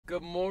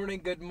Good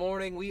morning, good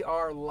morning. We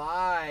are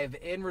live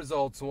in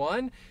Results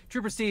 1.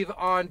 Trooper Steve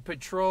on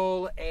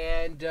patrol,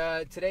 and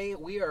today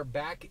we are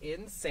back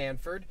in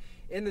Sanford,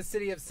 in the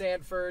city of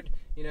Sanford,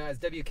 you know, as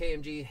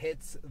WKMG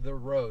hits the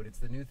road. It's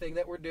the new thing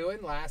that we're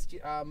doing. Last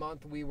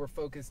month we were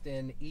focused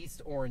in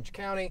East Orange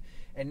County,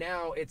 and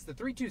now it's the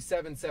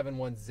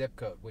 32771 zip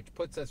code, which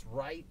puts us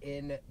right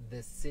in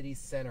the city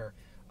center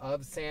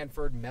of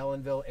Sanford,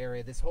 Mellonville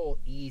area, this whole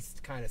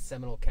east kind of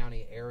Seminole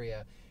County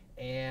area.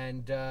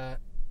 And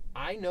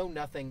I know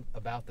nothing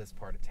about this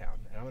part of town,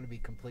 and I'm going to be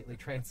completely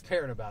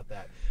transparent about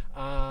that.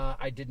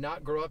 I did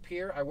not grow up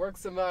here. I worked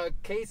some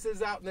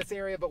cases out in this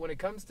area, but when it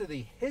comes to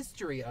the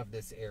history of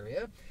this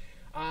area,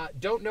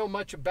 don't know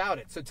much about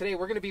it. So today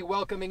we're going to be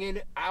welcoming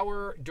in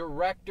our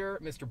director,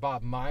 Mr.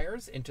 Bob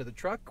Myers, into the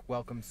truck.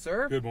 Welcome,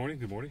 sir. Good morning.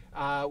 Good morning.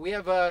 We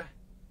have a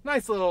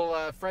nice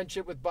little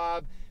friendship with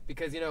Bob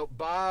because, you know,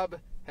 Bob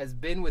has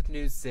been with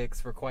News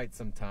 6 for quite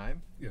some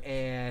time. Yes.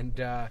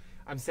 And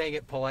I'm saying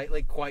it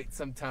politely, quite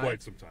some time.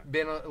 Quite some time.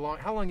 Been a long.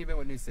 How long you been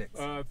with News 6?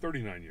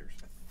 39 years.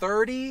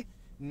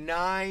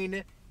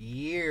 39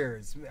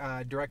 years.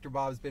 Director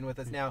Bob's been with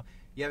us now.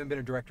 You haven't been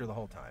a director the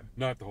whole time.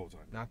 Not the whole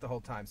time. Not the whole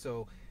time.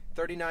 So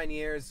 39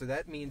 years. So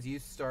that means you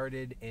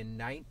started in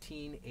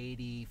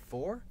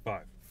 1984.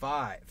 Five.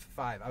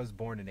 I was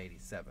born in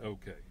 87.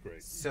 Okay,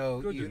 great.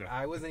 So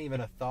I wasn't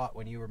even a thought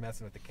when you were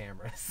messing with the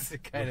cameras,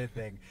 kind of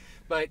thing.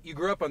 But you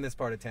grew up on this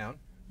part of town.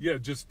 Yeah,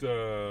 just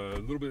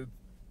a little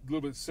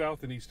bit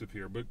south and east of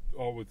here, but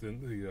all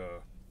within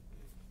the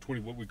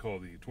what we call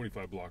the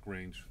 25 block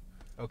range.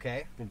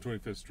 Okay. From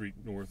 25th Street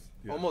north.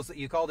 Yeah. Almost,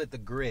 you called it the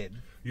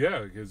grid. Yeah,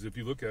 because if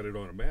you look at it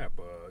on a map,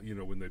 you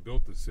know, when they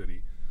built the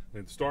city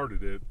and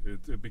started it,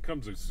 it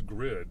becomes a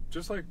grid,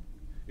 just like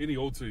any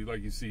old city,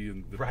 like you see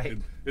in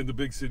the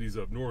big cities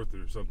up north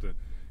or something.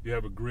 You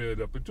have a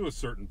grid up until a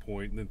certain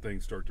point, and then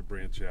things start to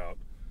branch out.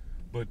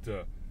 But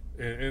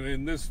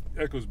and this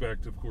echoes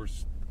back to, of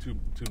course, to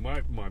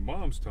my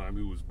mom's time,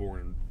 who was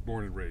born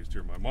and raised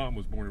here. My mom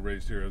was born and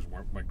raised here, as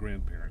were my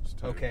grandparents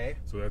too. Okay.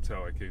 So that's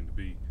how I came to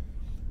be.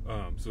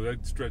 So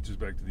that stretches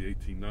back to the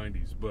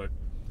 1890s, but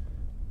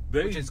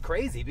which is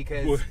crazy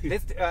because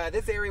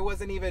this area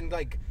wasn't even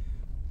like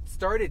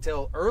started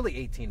till early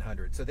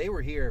 1800s, so they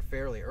were here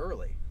fairly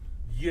early.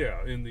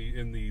 Yeah, in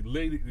the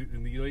late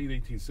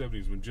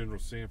 1870s, when General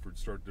Sanford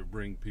started to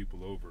bring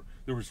people over,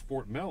 there was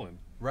Fort Mellon.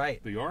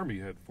 Right. The Army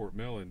had Fort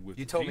Mellon, which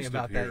you told me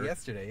about that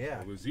yesterday.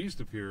 Yeah, it was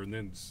east of here, and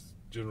then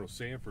General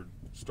Sanford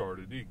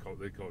started. They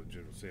called it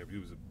General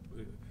Sanford.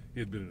 He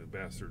had been an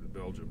ambassador to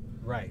Belgium.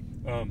 Right.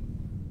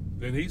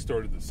 Then he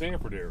started the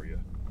Sanford area.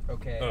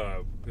 Okay.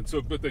 And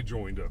so, but they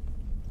joined up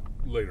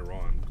later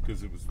on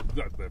because it was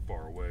not that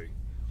far away.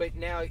 But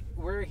now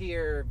we're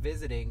here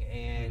visiting,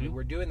 and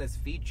we're doing this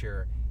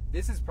feature.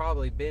 This has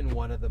probably been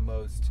one of the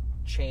most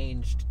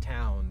changed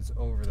towns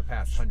over the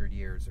past 100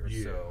 years or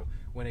so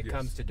when it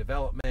comes to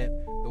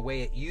development, the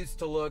way it used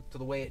to look to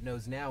the way it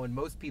knows now. And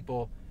most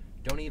people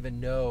don't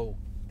even know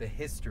the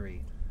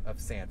history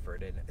of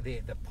Sanford and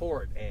the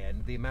port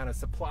and the amount of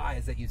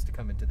supplies that used to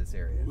come into this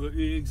area. Well,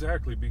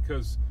 exactly,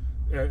 because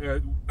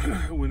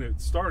when it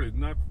started,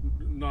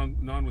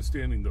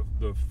 notwithstanding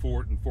the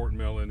fort and Fort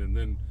Mellon, and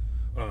then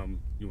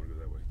you want to go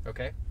that way?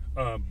 Okay.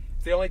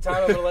 It's the only time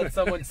I'm going to let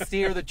someone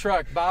steer the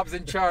truck. Bob's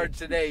in charge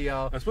today,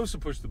 y'all. I'm supposed to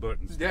push the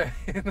buttons. Yeah.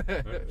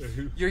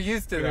 You're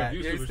used to that.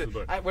 Used to push the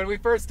button. When we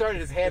first started,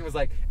 his hand was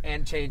like,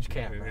 and change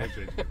camera. And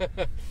change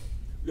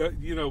camera.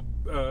 You know,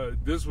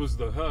 this was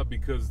the hub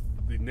because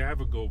the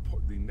navigable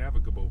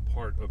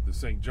part of the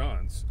St.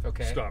 John's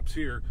stops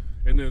here,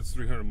 and then it's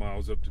 300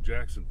 miles up to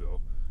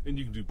Jacksonville, and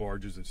you can do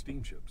barges and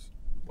steamships.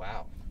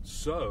 Wow.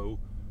 So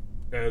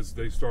as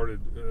they started,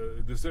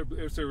 this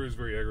area is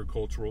very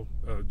agricultural.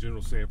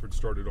 General Sanford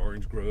started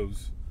orange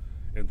groves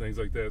and things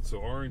like that. So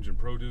orange and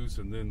produce,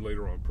 and then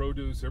later on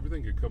produce,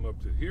 everything could come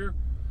up to here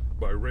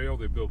by rail.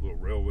 They built little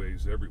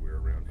railways everywhere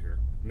around here.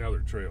 Now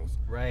they're trails.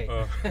 Right.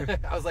 I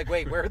was like,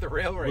 wait, where are the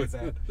railways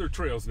at? They're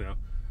trails now.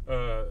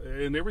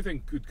 And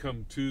everything could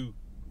come to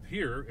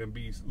here and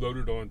be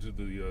loaded onto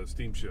the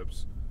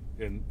steamships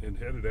and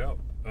headed out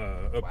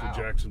up to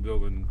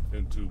Jacksonville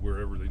and to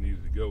wherever they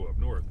needed to go up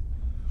north.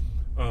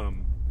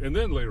 And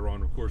then later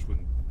on, of course,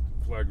 when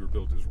Flagler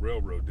built his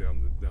railroad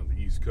down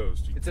the East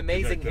Coast. It's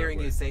amazing hearing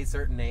you say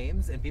certain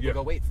names, and people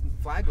go, wait,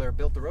 Flagler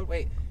built the road.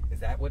 Wait, is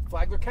that what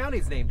Flagler County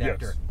is named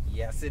after?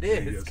 Yes, it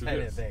is, yes,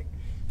 kind of thing.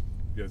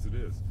 Yes, it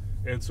is.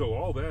 And so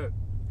all that,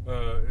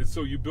 and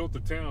so you built the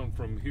town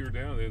from here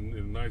down in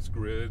a nice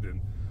grid,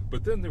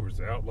 but then there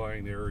was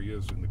outlying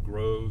areas and the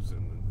groves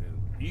and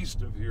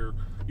east of here.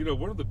 You know,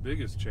 one of the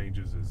biggest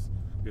changes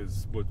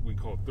is what we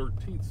call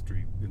 13th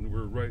Street, and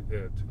we're right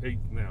at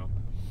 8th now.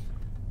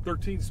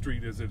 13th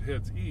Street, as it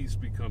heads east,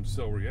 becomes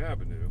Celery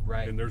Avenue.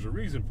 Right. And there's a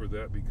reason for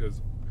that,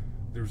 because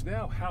there's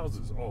now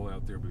houses all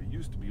out there, but it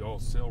used to be all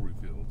celery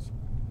fields.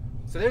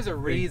 So there's a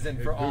reason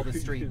for all the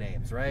street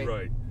names, right?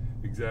 Right,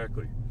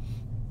 exactly.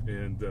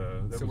 And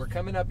so we're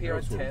coming up here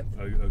on 10th.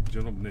 A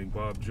gentleman named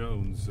Bob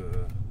Jones'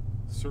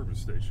 service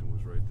station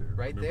was right there.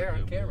 Right there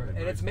on camera.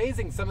 And it's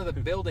amazing, some of the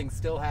buildings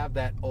still have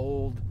that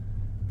old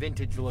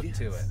vintage look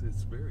to it.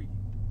 It's very.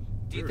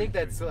 Do you think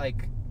that's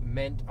like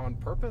meant on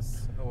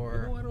purpose,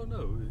 or? No, I don't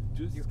know.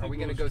 Are we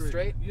going to go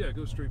straight? Yeah,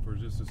 go straight for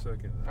just a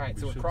second. All right,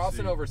 so we're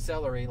crossing over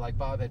Celery, like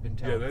Bob had been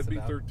telling us about.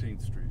 Yeah, that'd be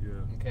 13th Street.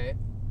 Yeah. Okay.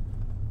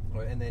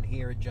 And then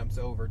here it jumps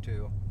over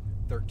to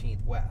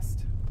 13th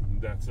West.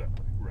 That's that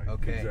way, right?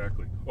 Okay.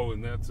 Exactly. Oh,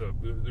 and that's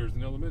there's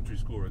an elementary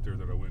school right there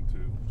that I went to.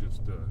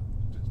 Just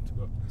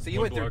so you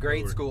went through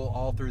grade school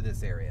all through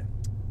this area.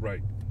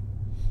 Right.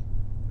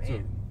 Man.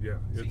 So, yeah.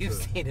 So you've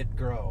seen it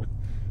grow.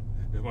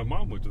 And my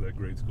mom went to that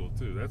grade school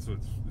too. That's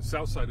what's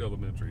Southside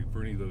Elementary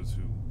for any of those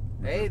who.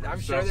 Hey, I'm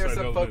sure there's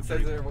some folks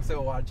that are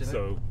still watching it.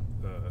 So,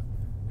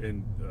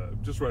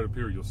 just right up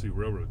here, you'll see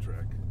railroad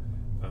track.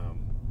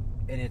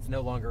 And it's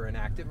no longer an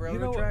active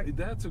railroad track?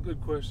 That's a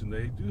good question.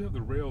 They do have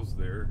the rails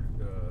there.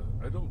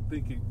 I don't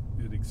think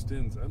it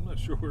extends. I'm not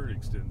sure where it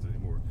extends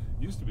anymore.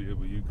 It used to be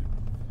able you could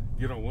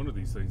get on one of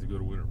these things and go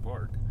to Winter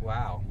Park.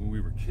 Wow. When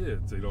we were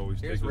kids, they'd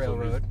always take us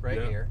railroad on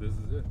right here. This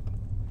is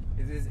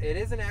it. It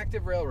is an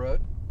active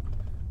railroad.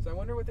 So I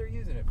wonder what they're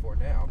using it for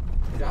now.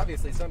 It's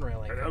obviously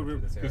Sunrail ain't coming through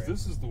this area. Because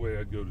this is the way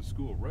I'd go to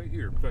school, right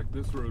here. In fact,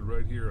 this road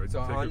right here, I'd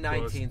take on a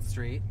bus. 19th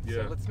Street.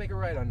 Yeah. So let's make a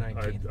right on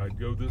 19th. I'd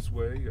go this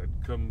way.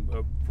 I'd come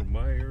up from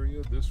my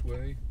area this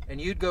way.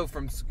 And you'd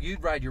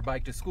ride your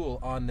bike to school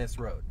on this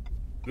road.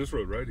 This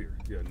road right here.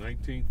 Yeah,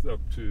 19th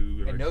up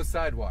to... And no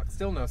sidewalks.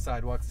 Still no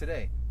sidewalks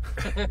today.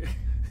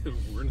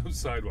 We're no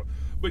sidewalk.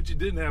 But you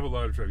didn't have a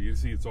lot of traffic. You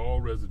see, it's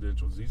all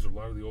residential. These are a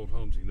lot of the old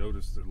homes. You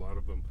notice that a lot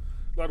of them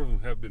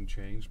have been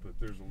changed, but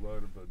there's a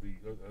lot of the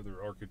other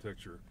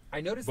architecture.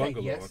 I noticed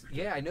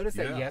that. I noticed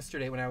that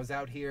yesterday when I was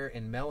out here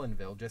in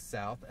Mellonville, just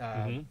south.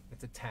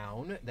 It's a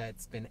town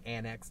that's been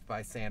annexed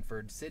by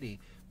Sanford City,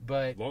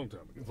 but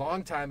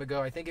long time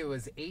ago. I think it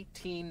was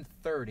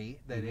 1830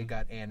 that it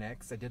got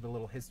annexed. I did a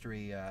little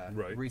history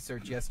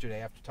research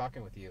yesterday after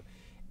talking with you,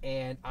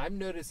 and I'm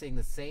noticing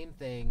the same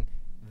thing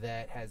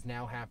that has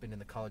now happened in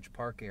the College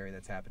Park area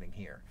that's happening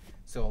here.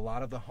 So a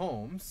lot of the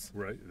homes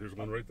there's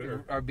one right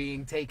there, are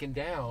being taken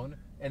down,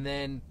 and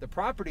then the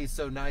property's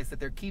so nice that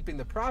they're keeping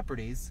the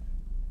properties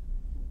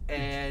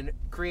and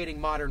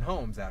creating modern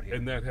homes out here.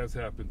 And that has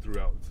happened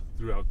throughout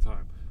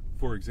time.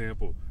 For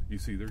example, you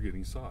see they're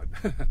getting sod.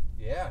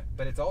 Yeah,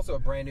 but it's also a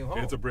brand new home.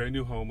 It's a brand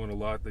new home on a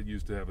lot that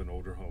used to have an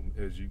older home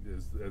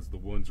as the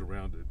ones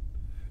around it.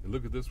 And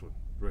look at this one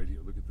right here.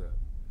 Look at that.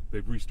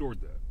 They've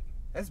restored that.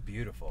 That's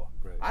beautiful.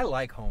 Right. I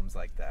like homes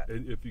like that.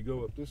 And if you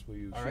go up this way,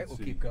 you should we'll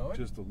see keep going.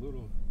 Just a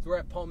little. So we're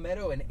at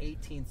Palmetto and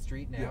 18th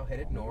Street now,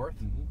 headed north.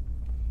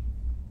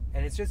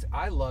 And it's just,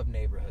 I love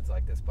neighborhoods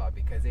like this, Bob,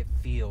 because it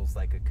feels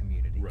like a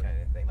community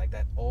kind of thing. Like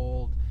that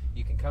old,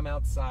 you can come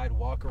outside,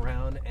 walk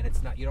around, and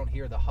it's not, you don't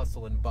hear the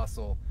hustle and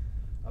bustle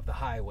of the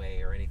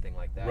highway or anything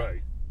like that.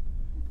 Right.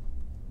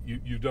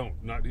 You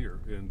don't, not here.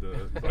 And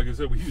like I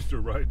said, we used to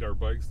ride our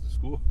bikes to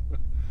school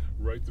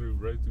right through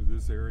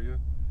this area.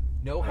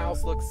 No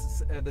house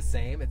looks the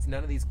same. It's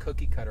none of these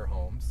cookie cutter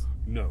homes.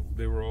 No,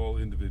 they were all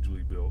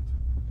individually built.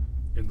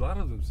 And a lot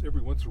of them,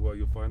 every once in a while,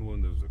 you'll find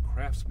one that was a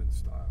craftsman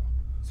style.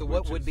 So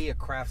what would be a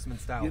craftsman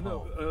style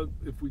home?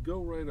 If we go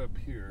right up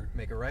here.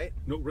 Make a right?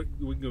 No, we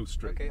can go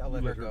straight. Okay, I'll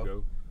let her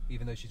go.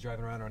 Even though she's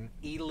driving around on an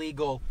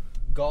illegal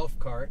golf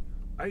cart.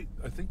 I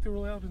think they're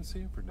allowed in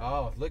Sanford now.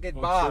 Oh, look at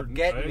Bob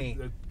getting me.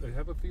 I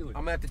have a feeling.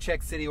 I'm going to have to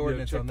check city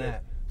ordinance on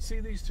that. See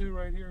these two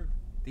right here?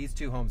 These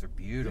two homes are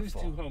beautiful. These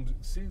two homes,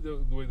 see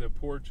the way that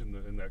porch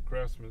and that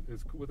craftsman,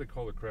 it's what they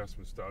call a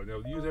craftsman style.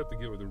 Now, you'd have to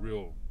get with a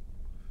real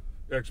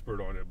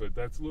expert on it, but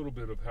that's a little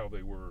bit of how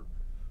they were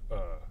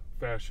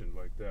fashioned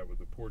like that, with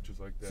the porches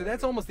like that. So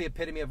that's almost the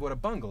epitome of what a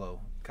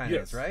bungalow kind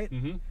of is, right?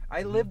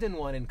 I lived in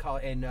one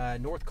in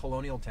North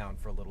Colonial Town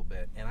for a little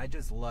bit, and I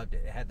just loved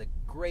it. It had the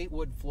great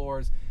wood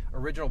floors,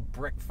 original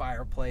brick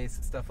fireplace,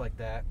 stuff like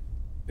that.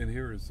 And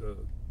here is...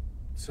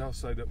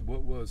 Southside,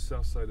 what was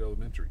Southside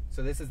Elementary?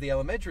 So this is the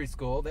elementary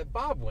school that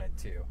Bob went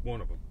to. One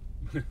of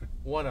them.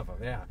 One of them,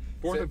 yeah.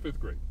 Fourth and fifth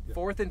grade. Yeah.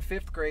 Fourth and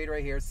fifth grade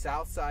right here,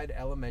 Southside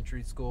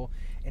Elementary School.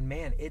 And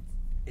man, it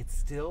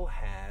still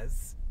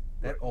has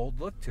that old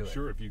look to it.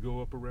 Sure, if you go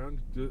up around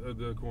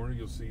the corner,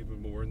 you'll see even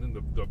more. And then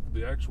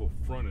the actual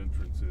front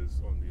entrance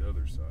is on the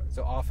other side.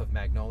 So off of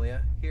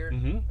Magnolia here?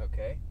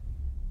 Okay.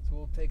 So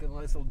we'll take a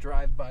nice little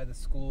drive by the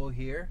school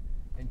here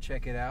and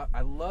check it out.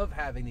 I love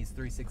having these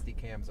 360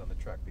 cams on the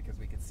truck because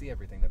we can see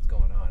everything that's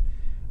going on.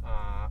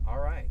 All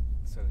right,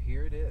 so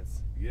here it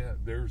is. Yeah,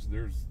 there's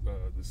the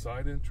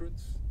side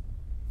entrance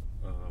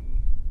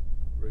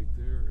right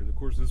there, and of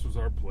course this was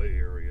our play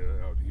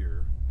area out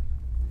here.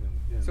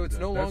 And so it's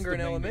no longer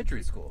an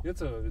elementary school.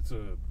 It's a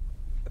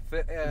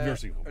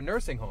nursing home. A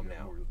nursing home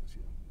now. More or less,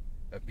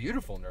 a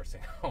beautiful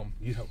nursing home.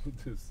 Yeah,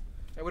 this.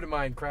 I wouldn't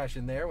mind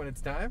crashing there when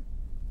it's time.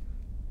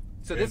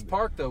 So this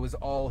park, though, was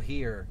all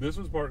here. This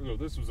was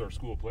this was our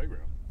school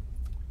playground.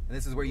 And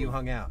this is where you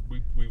hung out.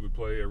 We would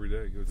play every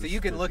day. So you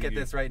can look at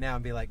this right now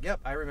and be like, "Yep,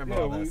 I remember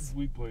all this."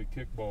 We play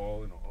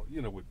kickball and all,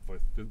 with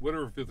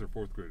whatever fifth or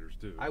fourth graders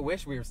do. I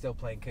wish we were still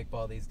playing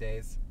kickball these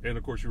days. And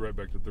of course, you're right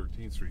back to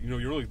 13th Street.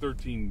 You're only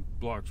 13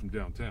 blocks from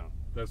downtown.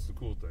 That's the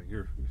cool thing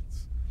here.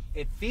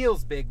 it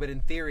feels big, but in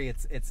theory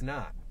it's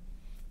not.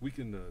 We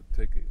can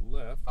take a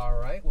left. All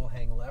right, we'll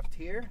hang left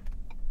here.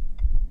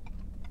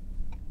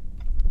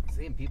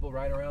 Seeing people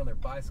riding around their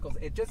bicycles,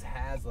 it just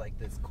has like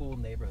this cool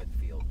neighborhood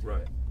feel to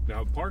it.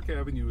 Now, Park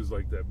Avenue is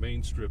like that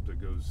main strip that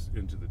goes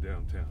into the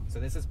downtown. So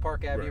this is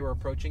Park Avenue we're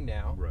approaching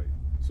now. Right.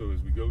 So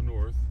as we go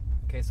north.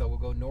 Okay, so we'll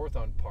go north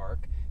on Park.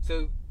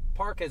 So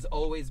Park has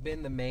always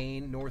been the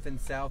main north and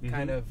south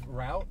kind of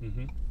route.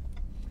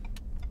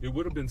 It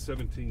would have been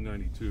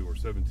 1792 or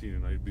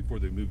 1790 before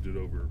they moved it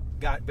over.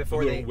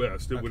 Before they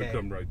west, it would have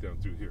come right down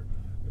through here.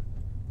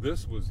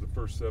 This was the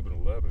first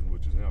 7-Eleven,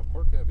 which is now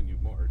Park Avenue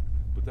Mart,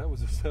 but that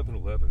was a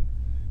 7-Eleven,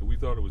 and we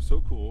thought it was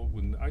so cool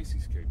when the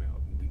Icy's came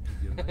out.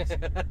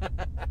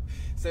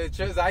 So it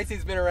shows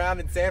Icy's been around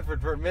in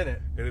Sanford for a minute.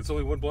 And it's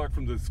only 1 block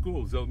from the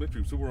school, it's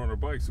elementary, so we're on our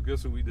bikes. So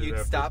guess what we did You'd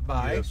after? stop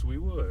by? Yes, we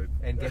would.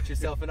 And get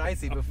yourself an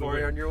Icy before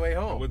you're on your way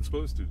home. I wasn't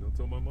supposed to. Don't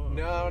tell my mom.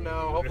 No.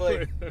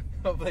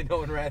 Hopefully no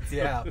one rats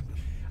you out.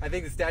 I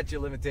think the statute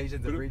of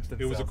limitations have reached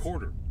themselves. It was a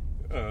quarter.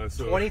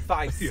 So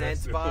 25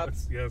 cents, Bob?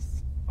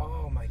 Yes.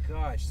 Oh my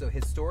gosh! So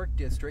historic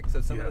district.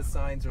 So some of the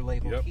signs are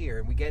labeled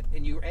here,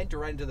 and you enter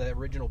right into the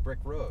original brick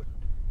road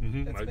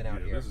that's been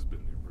out here. This has been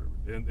here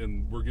forever.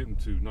 And we're getting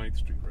to 9th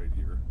Street right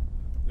here,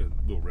 a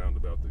little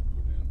roundabout they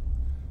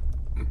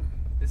put in.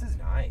 This is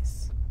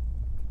nice.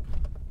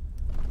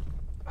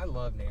 I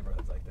love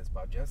neighborhoods like this,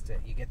 Bob.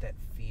 You get that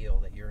feel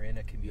that you're in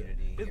a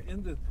community.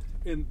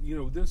 And you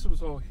know, this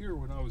was all here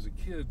when I was a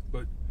kid,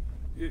 but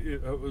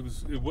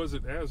it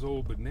wasn't as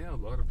old. But now a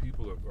lot of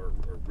people are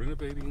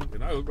renovating,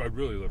 and I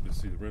really love to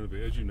see the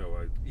renovate. As you know,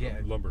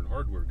 I'm lumber and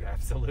hardware guy.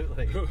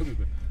 Absolutely.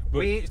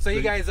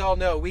 You guys all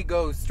know we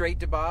go straight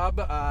to Bob.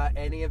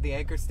 Any of the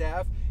anchor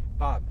staff,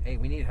 Bob. Hey,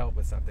 we need help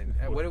with something.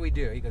 What do we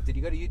do? He goes, "Did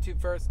you go to YouTube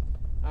first?"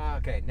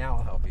 Okay, now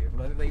I'll help you.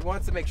 He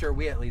wants to make sure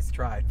we at least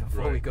tried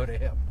before we go to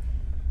him.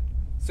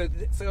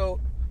 So,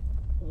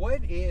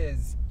 what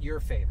is your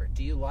favorite?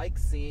 Do you like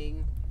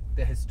seeing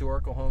the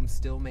historical homes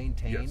still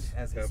maintained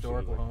as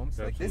historical homes?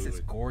 Like, this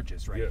is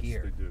gorgeous right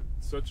here. Yes, they do.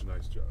 Such a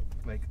nice job.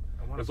 Like,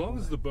 as long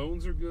as the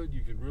bones are good,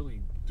 you can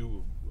really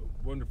do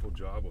a wonderful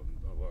job on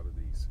a lot of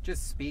these.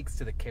 Just speaks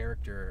to the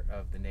character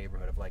of the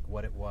neighborhood, of like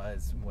what it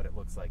was and what it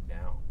looks like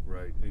now.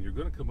 Right, and you're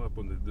going to come up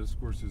on this, of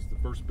course, is the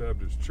First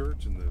Baptist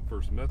Church and the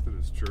First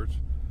Methodist Church.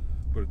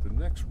 But at the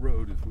next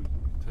road, if we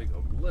take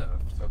a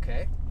left.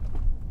 Okay.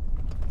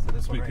 So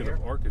this one right here?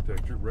 Speaking of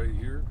architecture, right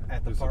here.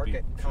 At the park,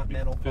 at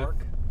Continental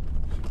Park?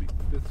 Should be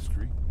 5th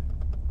Street.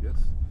 Yes.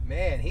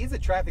 Man, he's a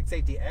traffic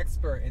safety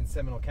expert in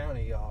Seminole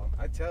County, y'all.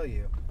 I tell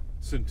you.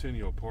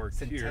 Centennial Park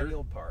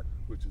Centennial Park.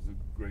 Which is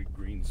a great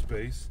green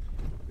space.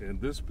 And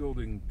this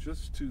building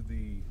just to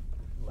the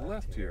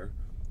left here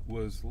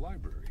was the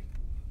library.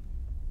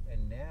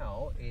 And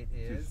now it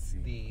is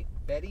the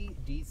Betty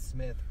D.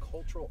 Smith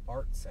Cultural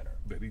Arts Center.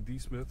 Betty D.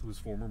 Smith was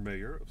former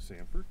mayor of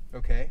Sanford.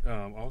 Okay.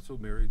 Also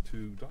married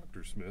to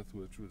Dr. Smith,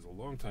 which was a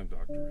longtime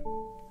doctor,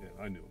 and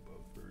I knew them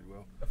both very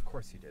well. Of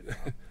course you did.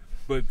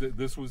 But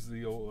this was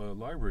the old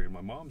library in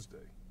my mom's day.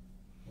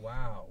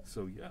 Wow.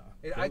 So yeah.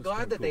 I'm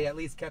glad that they at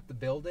least kept the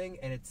building,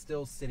 and it's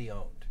still city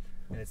owned,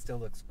 and it still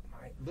looks.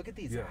 Look at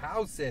these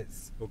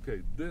houses.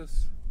 Okay, the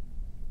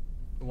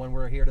one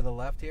we're here to the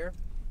left here.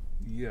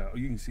 Yeah,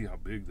 you can see how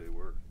big they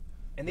were.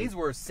 And these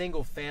were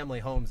single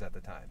family homes at the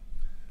time.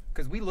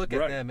 Because we look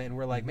at them and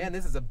we're like, man,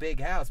 this is a big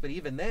house. But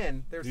even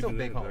then, they're still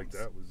big homes. Like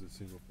that was a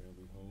single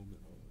family home.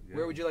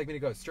 Where would you like me to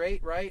go?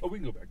 Straight, right? Oh, we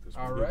can go back this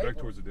way. All right. Back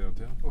towards the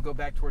downtown. We'll go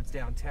back towards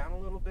downtown a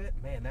little bit.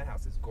 Man, that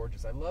house is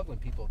gorgeous. I love when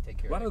people take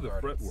care of their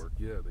gardens. A lot of the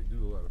fret work, they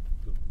do a lot of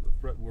the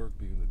fret work,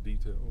 being the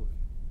detail.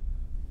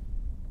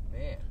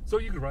 Man. So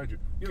you could ride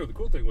the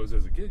cool thing was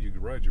as a kid, you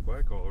could ride your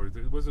bike all over.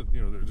 It wasn't,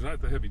 there's not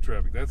the heavy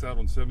traffic. That's out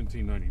on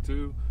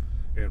 1792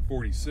 and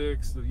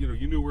 46.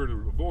 You knew where to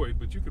avoid,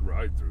 but you could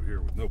ride through here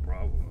with no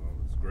problem.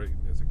 It was great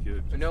as a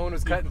kid. But no one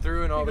was cutting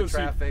through and all the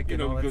traffic and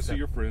all that stuff. You go see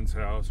your friend's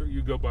house, or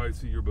you go by and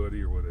see your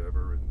buddy or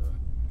whatever,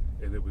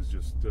 and it was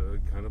just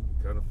kind of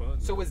fun.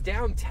 So was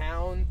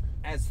downtown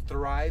as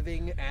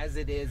thriving as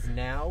it is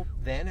now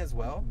then as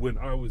well? When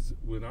I was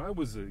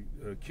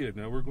a kid,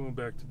 now we're going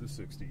back to the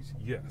 60s,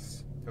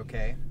 yes.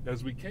 Okay.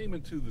 As we came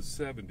into the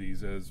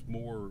 70s, as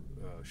more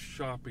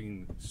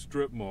shopping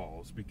strip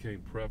malls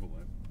became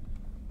prevalent,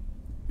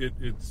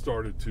 it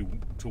started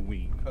to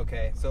wean.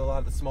 Okay, so a lot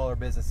of the smaller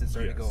businesses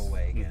started to go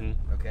away again.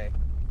 Okay.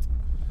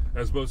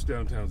 As most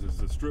downtowns, as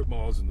the strip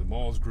malls and the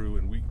malls grew,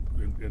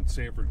 and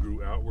Sanford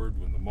grew outward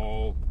when the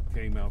mall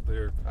came out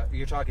there.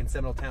 You're talking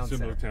Seminole Town Center.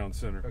 Seminole Town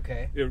Center.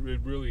 Okay.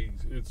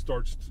 It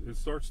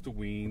starts to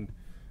wean,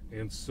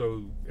 and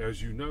so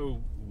as you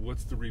know,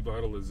 what's the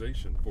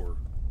revitalization for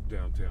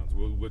downtowns?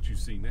 Well, what you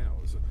see now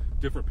is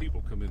different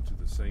people come into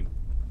the same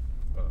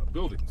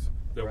buildings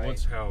that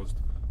once housed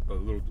a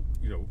little,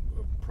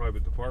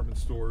 private department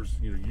stores.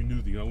 You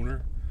knew the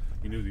owner.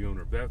 You knew the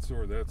owner of that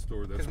store.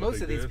 Because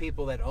most of these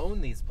people that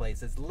own these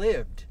places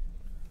lived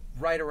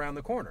right around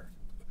the corner.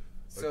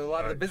 So a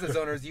lot of the business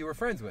owners you were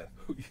friends with.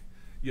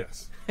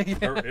 Yes.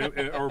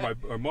 Or my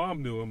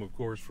mom knew him, of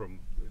course,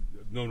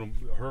 known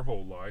him her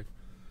whole life.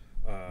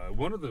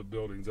 One of the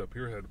buildings up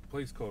here had a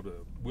place called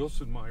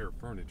Wilson Meyer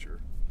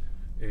Furniture,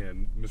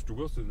 and Mr.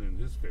 Wilson and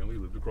his family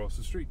lived across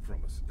the street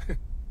from us.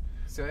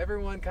 So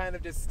everyone kind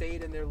of just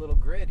stayed in their little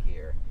grid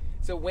here.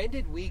 So when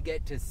did we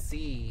get to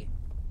see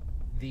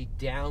the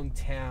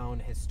downtown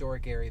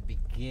historic area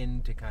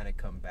begin to kind of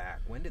come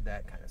back? When did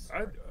that kind of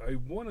start? I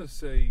want to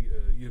say,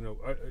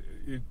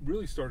 it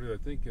really started,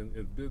 I think, a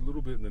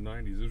little bit in the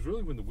 90s. It was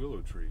really when the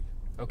willow tree.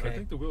 Okay. I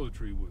think the willow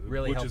tree,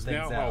 really which is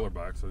now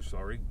Hollerback, so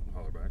sorry,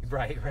 Hollerback.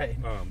 Right.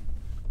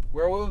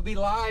 Where we'll be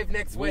live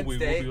next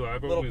Wednesday. We'll be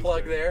live on little Wednesday.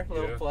 Plug there,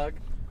 little plug.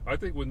 I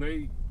think when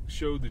they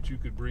showed that you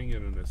could bring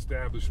in an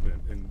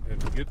establishment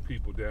and get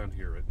people down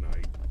here at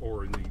night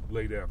or in the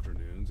late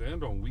afternoons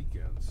and on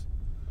weekends,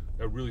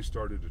 that really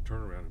started to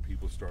turn around, and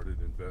people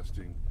started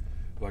investing,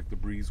 like the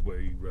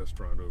Breezeway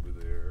restaurant over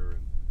there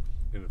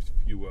and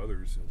a few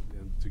others,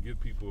 and to get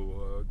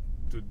people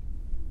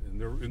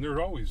and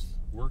they're always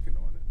working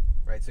on it.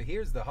 Right, so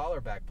here's the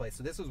Hollerback place.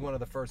 So this was one of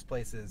the first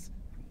places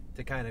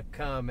to kind of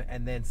come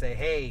and then say,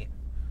 hey,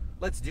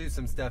 let's do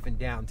some stuff in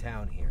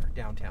downtown here,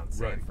 downtown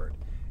Sanford. Right.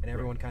 And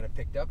everyone kind of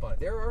picked up on it.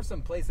 There are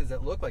some places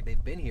that look like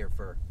they've been here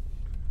for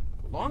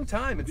a long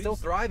time and still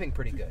thriving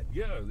pretty good.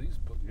 Yeah,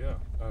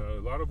 a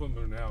lot of them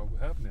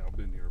have now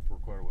been here for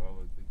quite a while.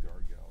 I think there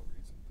are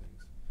galleries and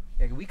things.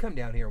 Yeah, we come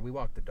down here and we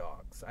walk the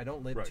dogs. I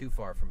don't live too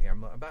far from here.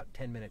 I'm about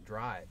a 10-minute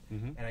drive.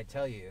 Mm-hmm. And I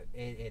tell you,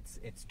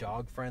 it's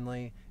dog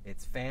friendly,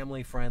 it's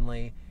family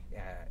friendly.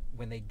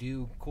 When they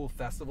do cool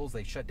festivals,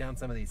 they shut down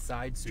some of these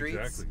side streets.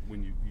 Exactly.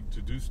 When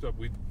to do stuff,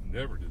 we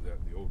never did that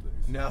in the old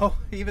days. No,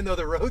 even though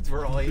the roads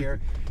were all here,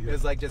 Yeah. It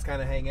was like just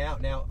kind of hang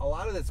out. Now, a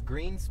lot of this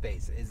green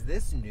space, is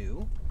this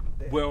new?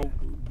 Well,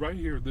 right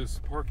here, this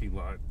parking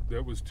lot,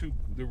 there was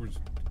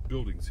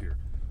buildings here.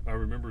 I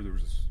remember there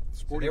was a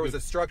sporting. There was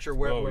a structure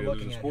where we're looking at.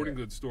 There was a sporting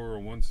goods store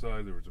on one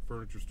side. There was a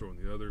furniture store on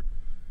the other.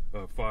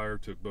 Fire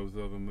took both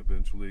of them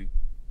eventually.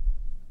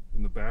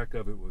 In the back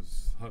of it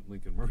was Hunt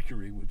Lincoln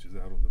Mercury, which is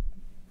out on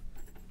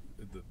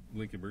the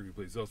Lincoln Mercury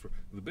place elsewhere.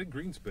 The big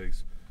green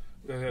space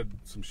that had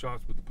some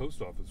shots, but the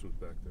post office was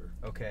back there.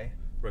 Okay.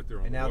 Right there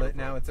on and the now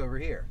now it's over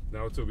here.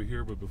 Now it's over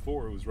here, but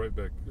before it was right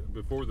back.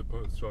 Before the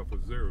post office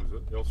was there, it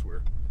was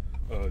elsewhere.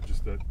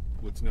 Just that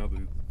what's now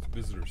the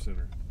visitor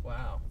center.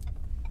 Wow.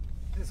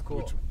 This is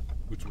cool.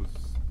 Which was,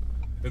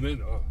 and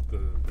then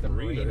the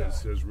marina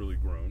has really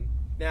grown.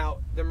 Now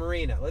the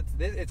marina,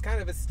 it's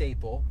kind of a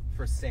staple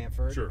for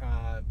Sanford. Sure.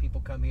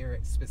 People come here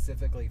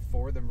specifically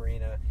for the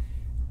marina.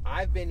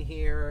 I've been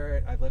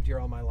here. I've lived here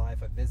all my life.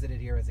 I've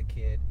visited here as a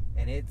kid,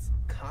 and it's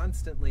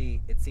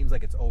constantly. It seems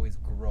like it's always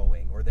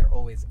growing, or they're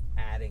always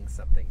adding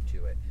something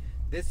to it.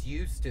 This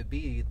used to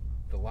be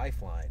the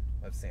lifeline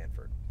of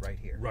Sanford, right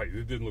here. Right.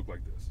 It didn't look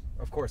like this.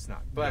 Of course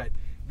not. But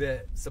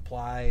the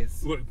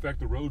supplies. Well, in fact,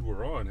 the road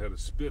we're on had a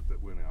spit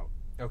that went out.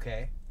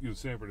 Okay.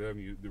 Sanford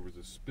Avenue, there was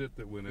a spit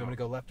that went out. You want me to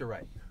go left or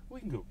right? We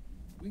can go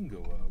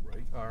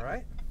right. All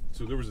right.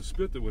 So there was a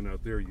spit that went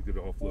out there you could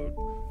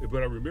offload.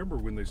 But I remember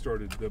when they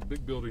started, the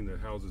big building that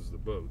houses the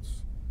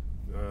boats,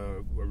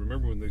 I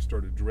remember when they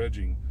started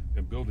dredging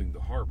and building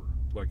the harbor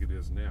like it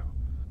is now,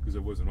 because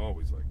it wasn't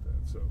always like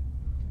that. So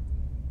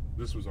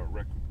this was our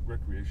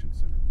recreation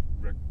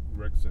center,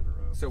 rec center.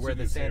 So where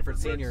the Sanford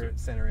Senior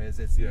Center is,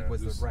 was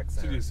the rec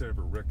center. City of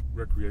Sanford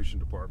recreation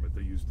department.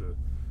 They used to,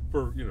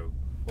 for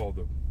all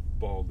the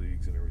ball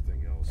leagues and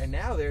everything else. And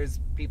now there's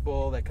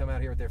people that come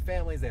out here with their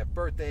families. They have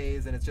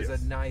birthdays, and it's just a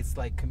nice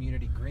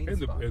community green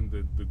spot. And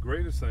the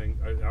greatest thing,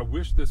 I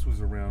wish this was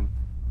around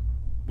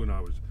when I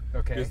was.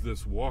 Okay. Is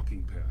this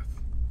walking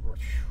path?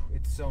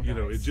 It's so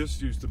nice. It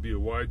just used to be a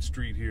wide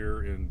street here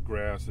and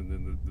grass, and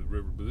then the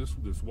river. But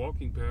this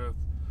walking path,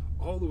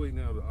 all the way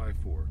now to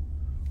I-4.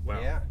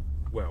 Wow. Yeah.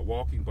 Wow,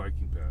 biking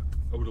path.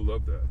 I would have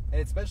loved that.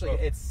 And especially,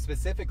 it's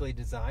specifically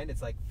designed.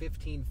 It's like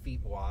 15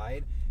 feet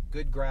wide.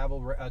 Good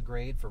gravel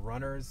grade for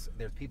runners.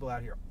 There's people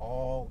out here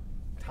all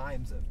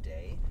times of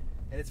day,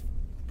 and it's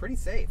pretty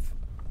safe.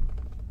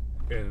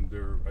 And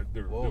they're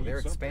they're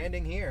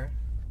expanding here.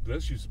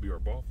 This used to be our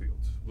ball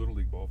fields, Little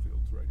League ball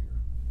fields, right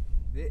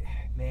here.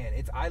 Man,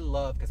 I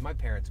love, because my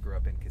parents grew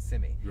up in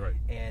Kissimmee, right?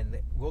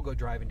 And we'll go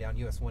driving down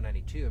US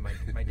 192,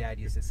 and my dad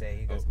used to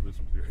say,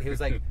 he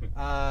was like,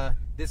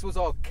 this was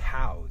all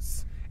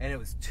cows, and it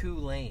was 2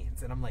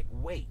 lanes, and I'm like,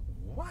 wait,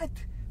 what?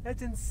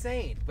 That's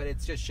insane. But it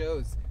just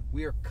shows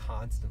we are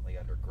constantly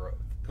under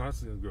growth.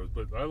 Constantly under growth,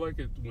 but I like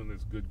it when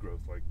there's good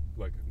growth, like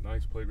a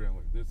nice playground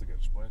like this. They got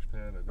a splash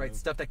pad, right?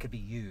 Stuff that could be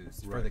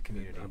used for the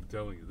community. And I'm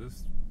telling you,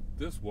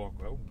 this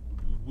walkway, I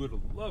would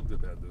have loved to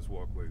have had this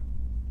walkway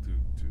to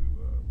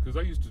because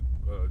I used to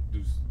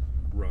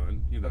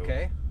run,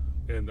 Okay.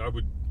 And I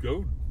would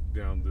go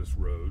down this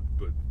road,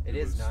 but it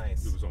is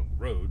nice. It was on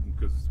the road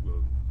because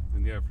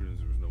in the afternoons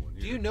there was no one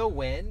here. Do you know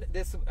when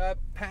this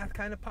path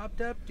kind of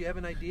popped up? Do you have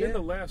an idea? In the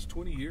last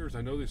 20 years,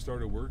 I know they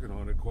started working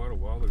on it quite a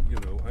while.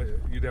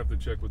 You'd have to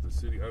check with the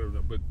city. I don't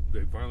know, but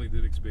they finally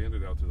did expand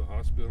it out to the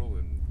hospital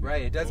and.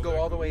 Right, it does go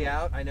all the way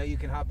out. I know you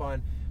can hop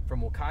on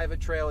from Wekiva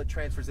Trail. It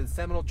transfers to the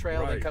Seminole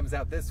Trail that comes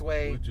out this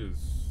way, which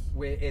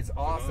is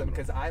awesome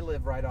because I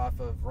live right off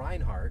of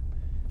Reinhardt.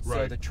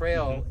 So the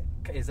trail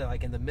is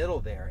like in the middle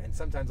there. And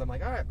sometimes I'm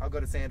like, all right, I'll go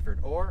to Sanford,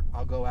 or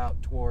I'll go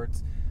out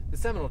towards the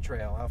Seminole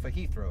Trail off of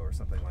Heathrow or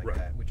something like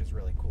that, which is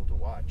really cool to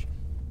watch.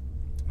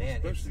 Man,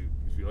 especially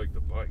if you like to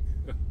bike.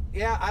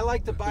 Yeah, I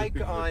like to bike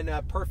on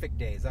perfect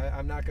days. I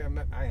am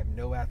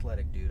no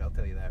athletic dude. I'll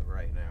tell you that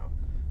right now.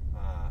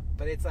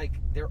 But it's like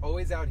they're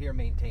always out here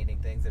maintaining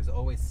things. There's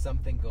always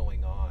something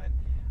going on.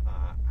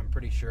 I'm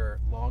pretty sure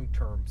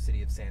long-term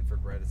City of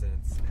Sanford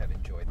residents have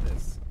enjoyed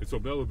this. And so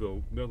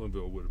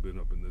Mellonville would have been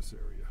up in this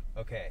area.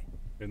 Okay.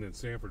 And then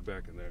Sanford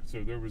back in there.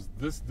 So there was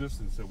this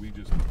distance that we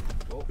just,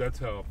 that's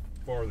how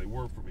far they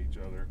were from each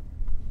other.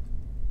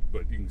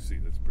 But you can see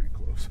that's pretty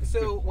close.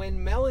 So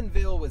when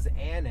Mellonville was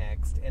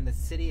annexed and the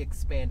city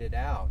expanded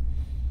out,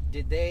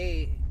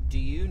 do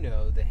you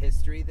know the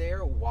history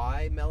there?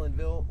 Why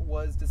Mellonville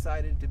was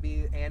decided to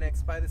be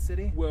annexed by the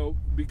city? Well,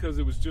 because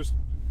it was just,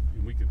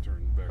 and we can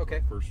turn back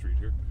on First Street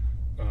here.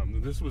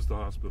 This was the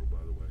hospital,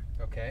 by the way.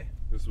 Okay.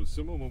 This was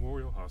Seminole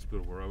Memorial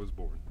Hospital where I was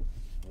born.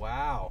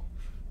 Wow.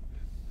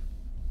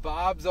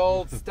 Bob's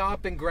old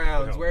stomping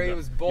grounds where he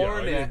was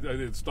born I at.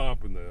 didn't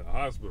stomp in the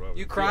hospital.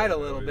 You cried a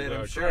little bit,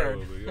 I'm sure. I cried a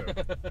little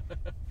bit, yeah.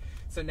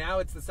 So now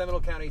it's the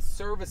Seminole County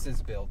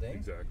Services Building.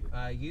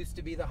 Exactly. Used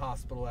to be the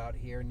hospital out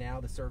here. Now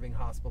the serving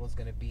hospital is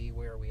going to be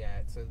where are we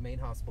at? So the main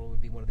hospital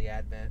would be one of the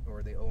Advent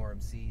or the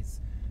ORMC's,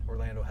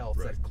 Orlando Health,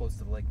 that's close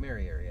to the Lake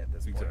Mary area at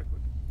this point. Exactly.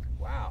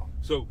 Wow.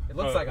 So it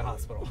looks like a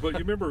hospital. But you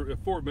remember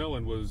Fort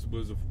Mellon was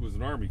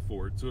an army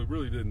fort, so it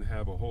really didn't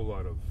have a whole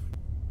lot of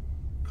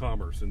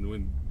commerce. And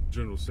when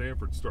General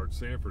Sanford starts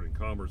Sanford and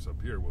commerce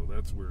up here, well,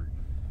 that's where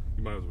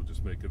you might as well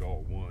just make it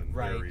all one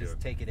area. Just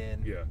take it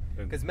in. Yeah.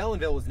 Because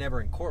Mellonville was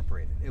never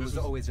incorporated. It was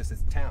always just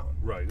its town.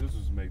 Right. This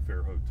was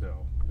Mayfair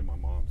Hotel in my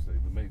mom's day,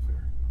 the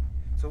Mayfair.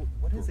 So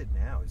what is it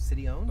now? Is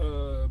city owned?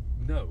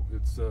 No,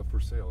 it's for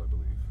sale, I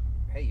believe.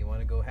 Hey, you want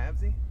to go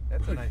halvesy?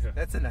 That's a nice.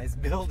 That's a nice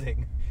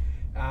building.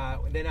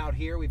 Then out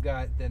here we've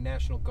got the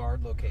National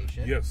Guard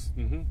location. Yes,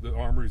 the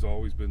Armory's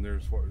always been there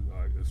as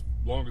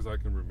long as I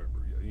can remember.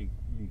 Yeah, you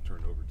can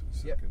turn over to the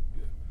second.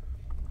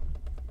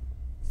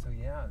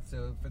 Yeah.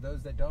 So for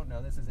those that don't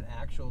know, this is an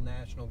actual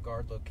National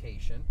Guard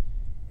location,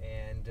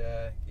 and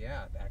the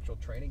actual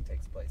training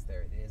takes place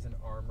there. It is an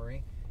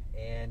armory,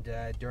 and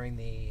during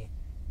the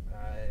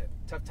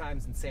tough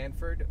times in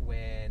Sanford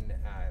when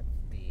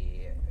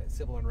the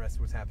civil unrest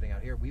was happening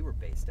out here, we were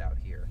based out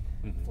here,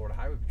 Florida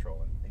Highway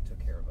Patrol, and they took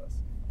care of us.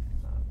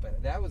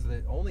 But that was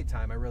the only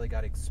time I really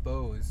got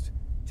exposed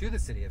to the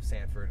city of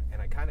Sanford,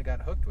 and I kind of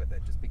got hooked with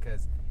it just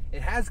because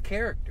it has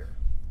character.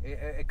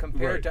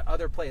 Compared to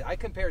other places. I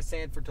compare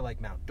Sanford to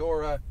like Mount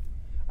Dora,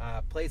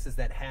 places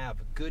that have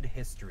good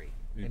history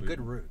and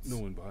good roots. No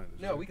one behind us.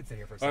 No, we could sit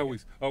here for a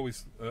second.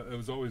 It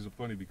was always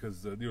funny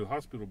because the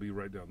hospital would be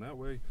right down that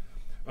way.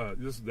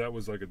 That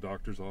was like a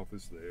doctor's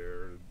office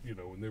there,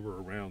 when they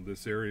were around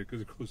this area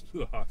because it's close to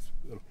the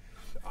hospital.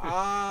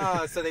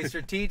 So they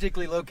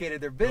strategically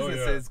located their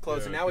businesses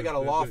closer. Now we got a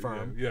law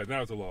firm. Yeah,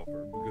 now it's a law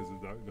firm because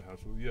of the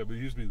hospital. Yeah, but it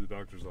used to be the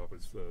doctor's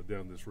office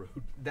down this road.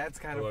 That's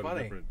kind of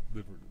funny.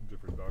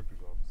 Different doctor's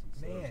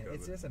offices. Man,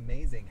 it's just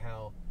amazing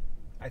how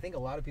I think a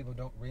lot of people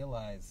don't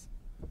realize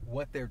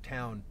what their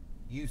town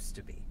used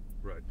to be.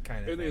 Right.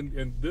 Kind of thing.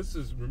 And this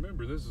is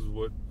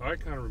what I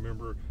kind of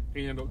remember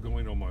and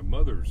going on my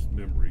mother's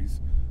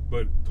memories,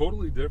 but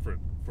totally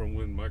different from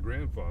when my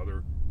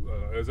grandfather,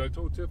 as I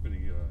told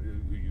Tiffany,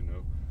 who you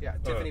know. Yeah,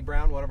 Tiffany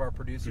Brown, one of our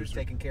producers,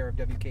 taking care of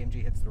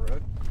WKMG Hits the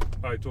Road.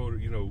 I told her,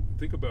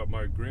 think about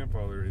my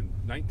grandfather in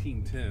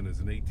 1910 as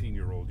an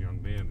 18-year-old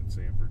young man in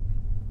Sanford.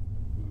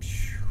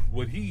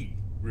 What he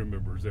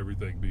remembers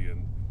everything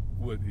being,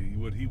 what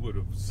he would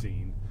have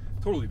seen,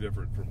 totally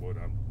different from what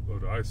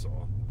I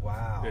saw.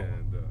 Wow.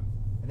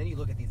 And then you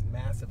look at these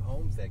massive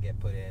homes that get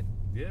put in.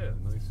 Yeah,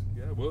 nice.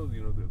 Yeah, well,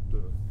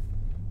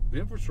 the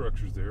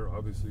infrastructure's there,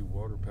 obviously,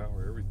 water,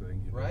 power,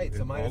 everything. Right,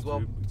 so might as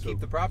well keep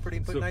the property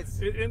and put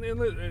nice...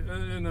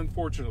 And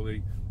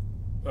unfortunately,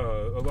 a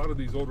lot of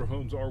these older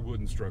homes are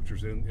wooden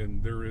structures,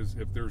 and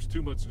if there's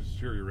too much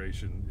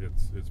deterioration,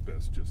 it's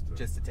best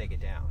just to take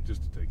it down.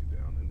 Just to take it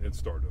down and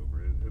start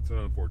over. It's an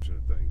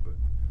unfortunate thing, but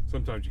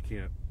sometimes you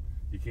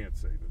can't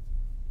save it.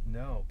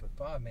 No, but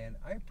Bob, man,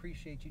 I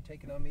appreciate you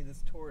taking on me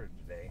this tour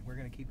today. We're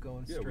going to keep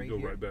going straight here. Yeah,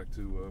 we go right back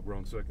to we're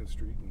on 2nd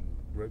Street and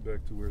right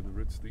back to where the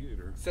Ritz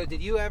Theater. So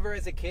did you ever,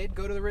 as a kid,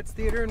 go to the Ritz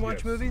Theater and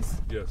watch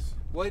movies? Yes.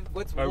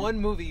 What's one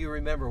movie you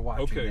remember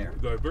watching there?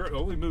 The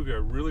only movie I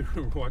really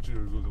remember watching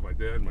was with my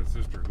dad and my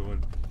sister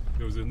going.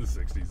 It was in the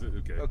 60s.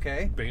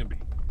 Okay. Bambi.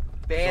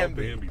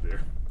 Bambi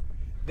there.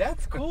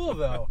 That's cool,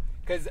 though,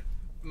 because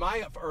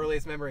my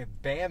earliest memory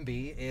of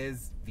Bambi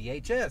is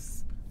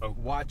VHS.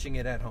 Watching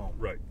it at home,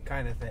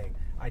 kind of thing.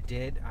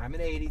 I'm an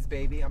 80s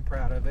baby. I'm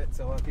proud of it.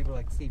 So a lot of people are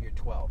like, Steve, you're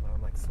 12. And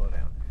I'm like, slow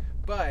down.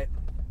 But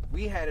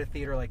we had a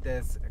theater like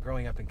this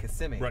growing up in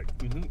Kissimmee. Right.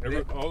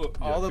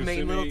 All the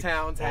main little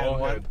towns had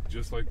one.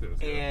 Just like this.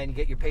 And you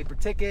get your paper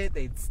ticket.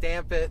 They'd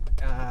stamp it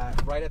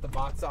right at the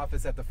box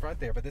office at the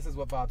front there. But this is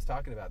what Bob's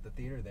talking about, the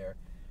theater there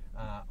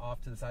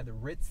off to the side, the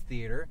Ritz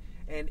Theater.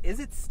 And is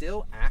it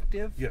still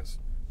active? Yes.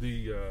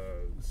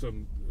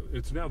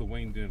 It's now the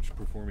Wayne Dench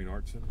Performing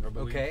Arts Center, I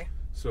believe. Okay.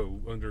 So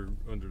under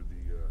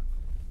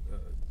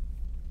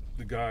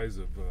the guise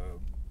of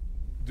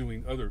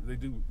doing they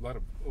do a lot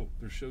of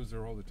there's shows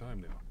there all the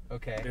time now.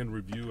 Okay. And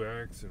review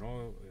acts and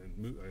all,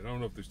 and I don't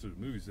know if they still do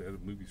movies. They have a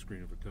movie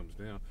screen if it comes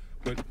down.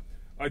 But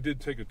I did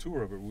take a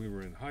tour of it when we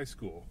were in high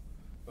school,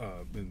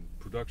 in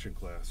production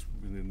class,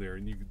 and in there,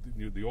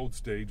 and the old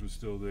stage was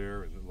still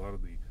there, and a lot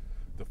of the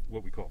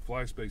what we call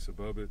fly space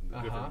above it, and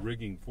the different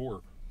rigging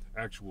for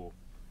actual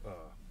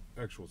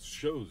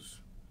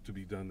shows to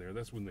be done there.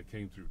 That's when they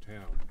came through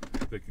town.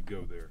 They could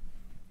go there,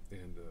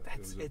 and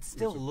it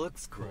still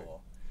looks cool. Right.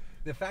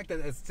 The fact that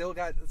it's still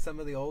got some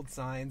of the old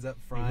signs up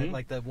front,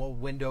 like the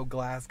window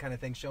glass kind of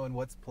thing, showing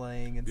what's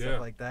playing and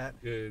stuff like that.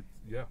 And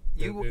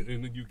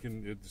you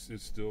can.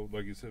 It's still,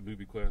 like you said,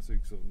 movie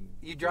classics.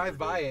 You drive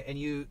by it,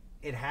 and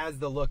it has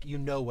the look. You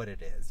know what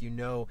it is. You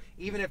know,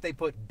 even if they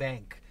put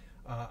bank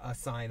a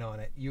sign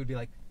on it, you would be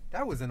like,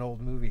 that was an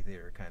old movie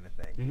theater kind of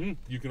thing.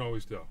 You can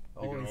always tell.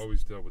 You can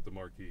always tell with the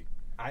marquee.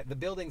 The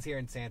buildings here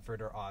in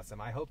Sanford are awesome.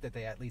 I hope that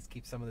they at least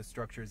keep some of the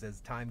structures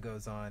as time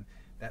goes on,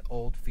 that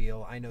old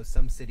feel. I know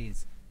some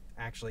cities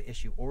actually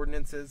issue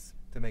ordinances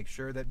to make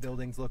sure that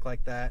buildings look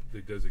like that.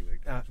 They designate.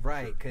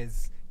 Right,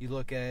 because you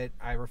look at,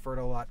 I refer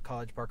to a lot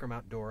College Park or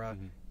Mount Dora,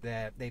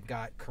 that they've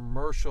got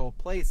commercial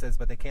places,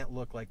 but they can't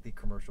look like the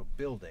commercial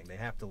building. They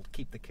have to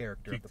keep the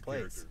character of the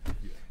place.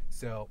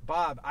 So,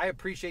 Bob, I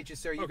appreciate you,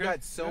 sir. You've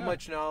got so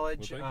much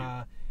knowledge.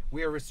 Well,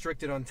 we are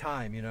restricted on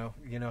time. You know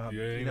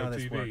how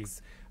this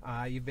works.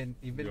 You've been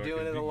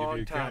doing it a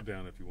long time.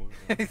 Countdown if you want.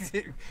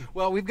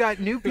 Well, we've got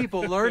new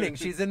people learning.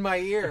 She's in my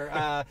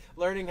ear,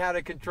 learning how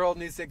to control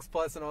News 6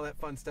 Plus and all that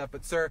fun stuff.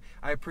 But sir,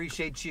 I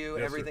appreciate you,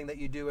 everything that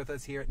you do with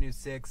us here at News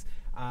 6.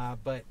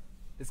 But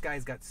this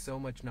guy's got so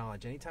much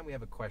knowledge. Anytime we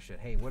have a question,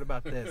 hey, what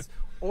about this?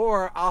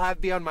 Or I'll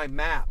be on my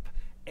map,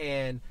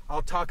 and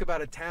I'll talk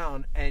about a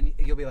town, and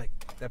you'll be like,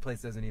 that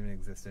place doesn't even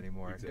exist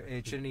anymore. Exactly.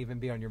 It shouldn't even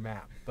be on your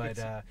map. But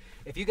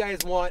if you guys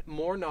want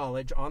more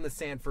knowledge on the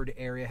Sanford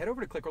area, head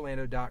over to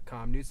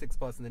clickorlando.com, News 6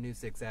 Plus, and the News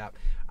 6 app.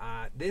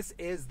 This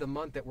is the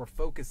month that we're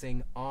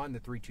focusing on the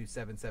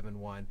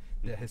 32771,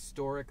 the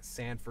historic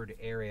Sanford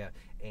area.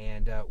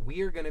 And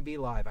we are going to be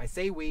live. I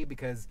say we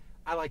because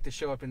I like to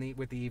show up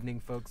with the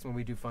evening folks when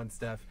we do fun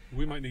stuff.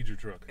 We might need your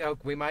truck. Oh,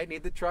 we might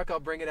need the truck. I'll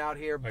bring it out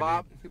here.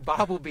 Bob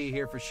will be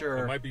here for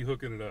sure. I might be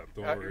hooking it up.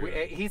 Don't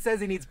worry. He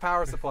says he needs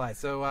power supply,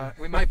 so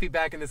we might be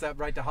backing this up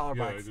right to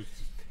Hollerbox. Just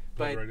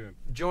but right in.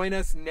 Join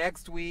us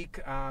next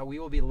week. We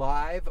will be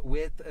live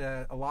with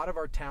a lot of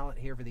our talent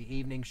here for the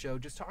evening show,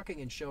 just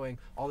talking and showing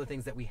all the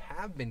things that we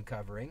have been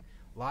covering.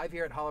 Live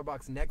here at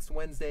Hollerbox next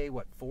Wednesday,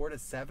 4 to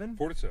 7?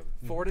 4 to 7.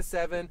 4 to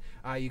 7.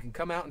 You can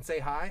come out and say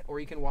hi, or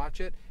you can watch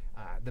it.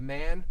 The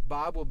man,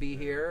 Bob, will be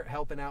here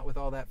helping out with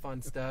all that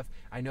fun stuff.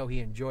 I know he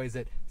enjoys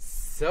it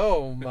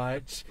so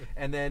much.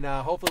 And then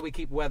hopefully we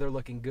keep weather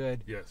looking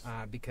good. Yes.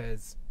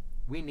 Because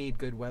we need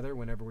good weather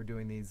whenever we're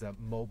doing these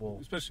mobile,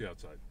 especially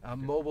outside,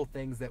 mobile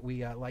things that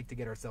we like to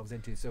get ourselves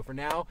into. So for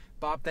now,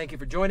 Bob, thank you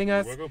for joining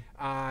us. You're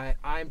welcome.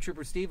 I'm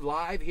Trooper Steve,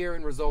 live here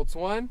in Results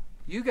 1.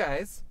 You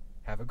guys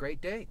have a great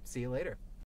day. See you later.